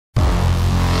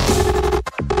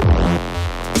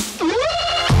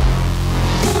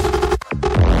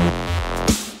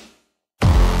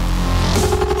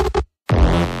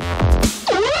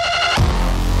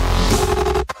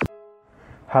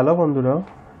Hello বন্ধুরা,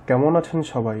 কেমন আছেন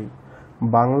সবাই?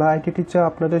 বাংলা আইটি টিচে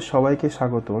আপনাদের সবাইকে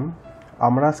স্বাগতম।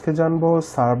 আমরা আজকে জানবো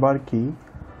সার্ভার কি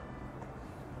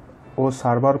ও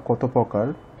সার্ভার কত প্রকার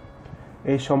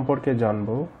এই সম্পর্কে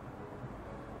জানবো।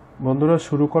 বন্ধুরা,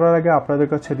 শুরু করার আগে আপনাদের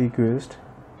কাছে রিকোয়েস্ট,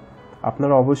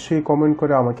 আপনারা অবশ্যই কমেন্ট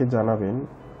করে আমাকে জানাবেন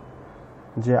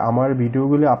যে আমার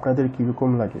ভিডিওগুলি আপনাদের কীরকম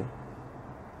লাগে।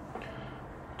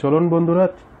 চলুন বন্ধুরা,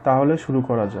 তাহলে শুরু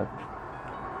করা যাক।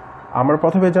 আমরা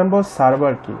প্রথমে জানবো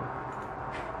সার্ভার কি।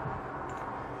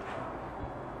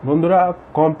 বন্ধুরা,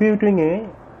 কম্পিউটিংয়ে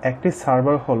একটি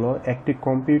সার্ভার হলো একটি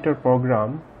কম্পিউটার প্রোগ্রাম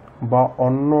বা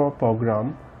অন্য প্রোগ্রাম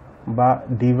বা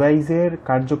ডিভাইসের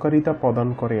কার্যকারিতা প্রদান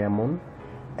করে এমন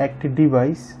একটি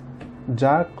ডিভাইস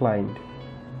যা ক্লায়েন্ট।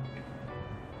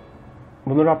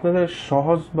 বন্ধুরা, আপনাদের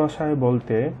সহজ ভাষায়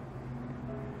বলতে,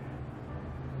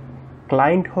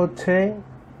 ক্লায়েন্ট হচ্ছে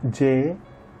যে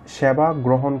সেবা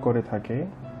গ্রহণ করে থাকে,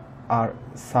 আর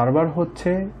সার্ভার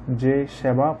হচ্ছে যে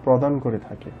সেবা প্রদান করে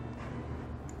থাকে।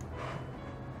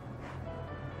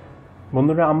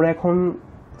 বন্ধুরা, আমরা এখন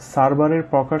সার্ভারের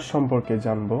প্রকার সম্পর্কে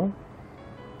জানব।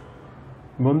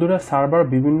 বন্ধুরা, সার্ভার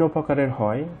বিভিন্ন প্রকারের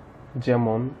হয়,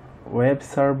 যেমন web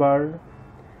server,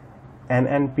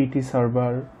 এনএনপিটি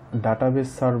server, database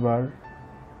server,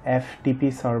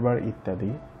 FTP server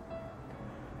ইত্যাদি।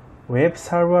 ওয়েব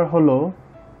সার্ভার হলো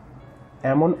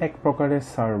এমন এক প্রকারের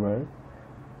সার্ভার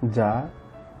যা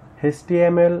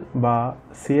HTML বা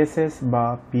CSS বা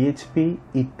PHP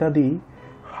ইত্যাদি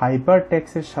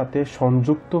হাইপারটেক্সটের সাথে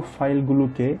সংযুক্ত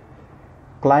ফাইলগুলোকে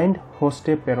ক্লায়েন্ট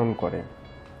হোস্টে প্রেরণ করে।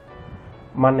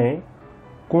 মানে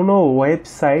কোনো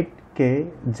ওয়েবসাইটকে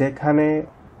যেখানে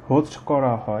হোস্ট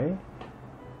করা হয়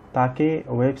তাকে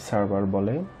ওয়েব সার্ভার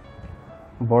বলে।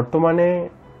 বর্তমানে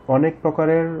অনেক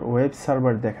প্রকারের ওয়েব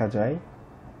সার্ভার দেখা যায়,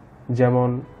 যেমন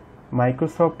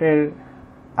মাইক্রোসফটের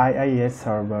IIS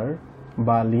সার্ভার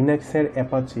বা লিনাক্সের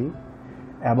অ্যাপাচি,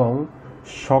 এবং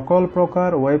সকল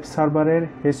প্রকার ওয়েব সার্ভারের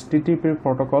HTTP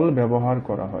প্রোটোকল ব্যবহার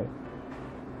করা হয়।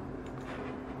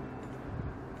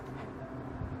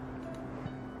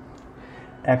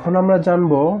 এখন আমরা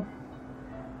জানব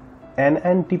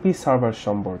NNTP সার্ভার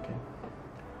সম্পর্কে।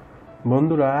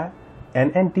 বন্ধুরা,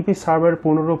 NNTP সার্ভার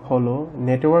পুনরূপ হলো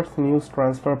নেটওয়ার্ক নিউজ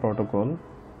ট্রান্সফার প্রোটোকল।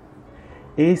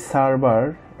 এই সার্ভার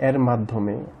এর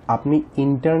মাধ্যমে আপনি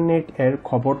ইন্টারনেট এর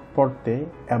খবর পড়তে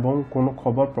এবং কোনো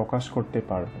খবর প্রকাশ করতে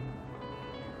পারবেন।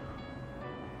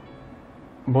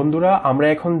 বন্ধুরা, আমরা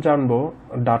এখন জানব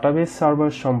ডাটাবেস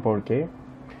সার্ভার সম্পর্কে।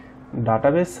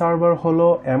 ডাটাবেস সার্ভার হলো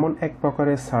এমন এক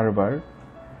প্রকারের সার্ভার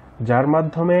যার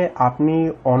মাধ্যমে আপনি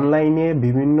অনলাইনে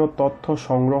বিভিন্ন তথ্য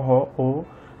সংগ্রহ ও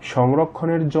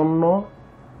সংরক্ষণের জন্য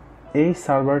এই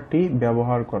সার্ভারটি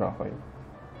ব্যবহার করা হয়।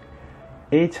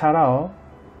 এছাড়াও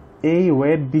এই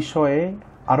ওয়েব বিষয়ে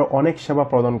আরও অনেক সেবা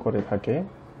প্রদান করে থাকে।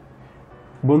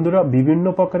 বন্ধুরা, বিভিন্ন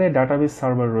প্রকারের ডাটাবেস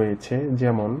সার্ভার রয়েছে,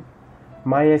 যেমন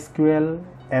MySQL,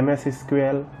 MS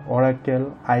SQL, Oracle,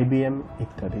 IBM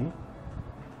ইত্যাদি।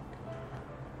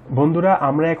 বন্ধুরা,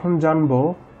 আমরা এখন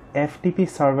জানব FTP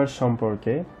সার্ভার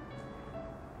সম্পর্কে।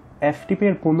 FTP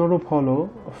এর পুনরূপ হলো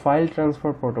ফাইল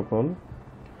ট্রান্সফার প্রোটোকল।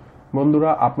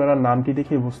 বন্ধুরা, আপনারা নামটি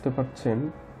দেখে বুঝতে পারছেন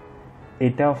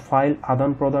এটা ফাইল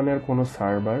আদান প্রদানের কোনো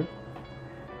সার্ভার।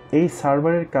 এই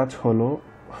সার্ভারের কাজ হলো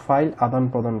ফাইল আদান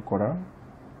প্রদান করা।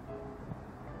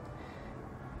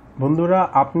 বন্ধুরা,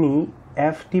 আপনি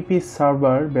FTP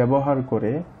সার্ভার ব্যবহার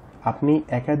করে আপনি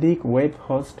একাধিক ওয়েব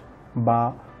হোস্ট বা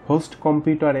হোস্ট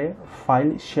কম্পিউটারে ফাইল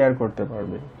শেয়ার করতে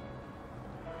পারবেন।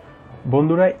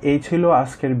 বন্ধুরা, এই ছিল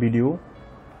আজকের ভিডিও।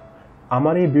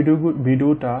 আমার এই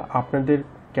ভিডিওটা আপনাদের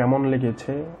কেমন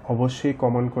লেগেছে অবশ্যই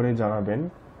কমেন্ট করে জানাবেন।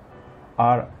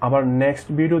 আর আমার নেক্সট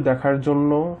ভিডিও দেখার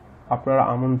জন্য আপনারা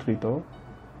আমন্ত্রিত।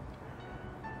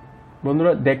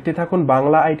 বন্ধুরা, দেখতে থাকুন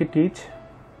বাংলা আইটি টিচ।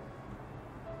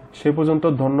 সে পর্যন্ত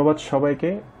ধন্যবাদ সবাইকে,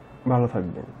 ভালো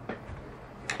থাকবেন।